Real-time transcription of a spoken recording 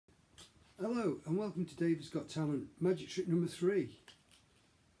Hello and welcome to David's Got Talent, magic trick number 3.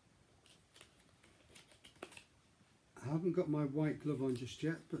 I haven't got my white glove on just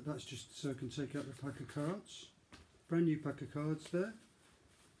yet, but that's just so I can take out the pack of cards. Brand new pack of cards there.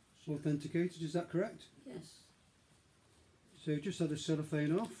 Authenticated, is that correct? Yes. So just had a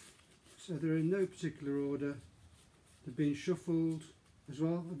cellophane off. So they're in no particular order. They've been shuffled as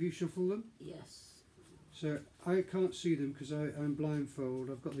well. Have you shuffled them? Yes. So I can't see them because I'm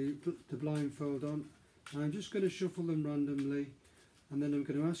blindfold. I've got the blindfold on. And I'm just going to shuffle them randomly, and then I'm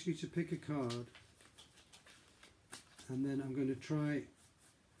going to ask you to pick a card, and then I'm going to try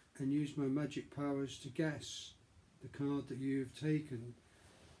and use my magic powers to guess the card that you've taken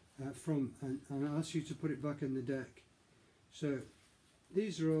from, and I'll ask you to put it back in the deck. So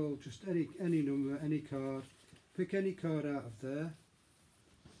these are all just any number, any card. Pick any card out of there.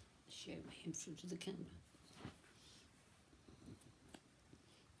 Show me in front of the camera.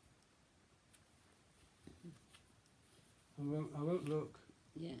 I won't look.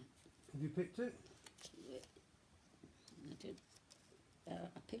 Yeah. Have you picked it? I did.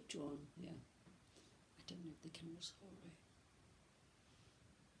 I picked one, yeah. I don't know if the camera's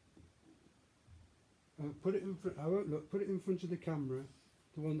alright. Put it in front. I won't look. Put it in front of the camera,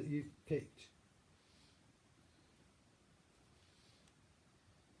 the one that you've picked.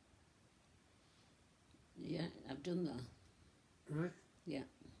 Yeah, I've done that. Right. Yeah.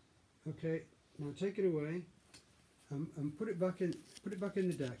 Okay. Now take it away, and put it back in. Put it back in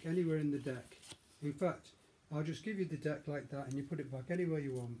the deck. Anywhere in the deck. In fact, I'll just give you the deck like that, and you put it back anywhere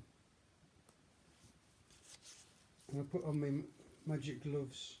you want. And I'll put on my magic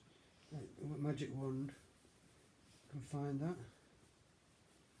gloves, magic wand. I can find that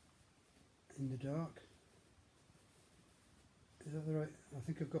in the dark. Is that the right? I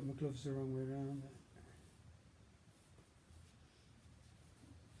think I've got my gloves the wrong way around.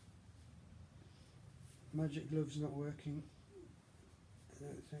 Magic gloves not working, I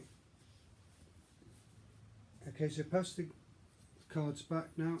don't think. Okay, so pass the cards back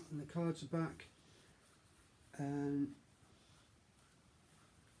now, and the cards are back, and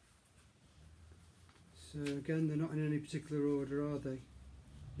so again they're not in any particular order, are they?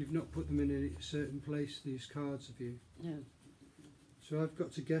 You've not put them in any certain place, these cards, have you? No. So I've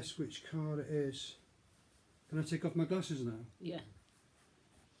got to guess which card it is. Can I take off my glasses now? Yeah.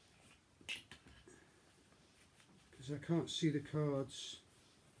 Because I can't see the cards.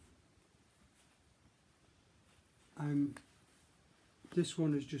 This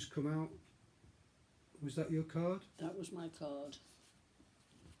one has just come out. Was that your card? That was my card.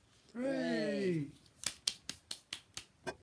 Hooray!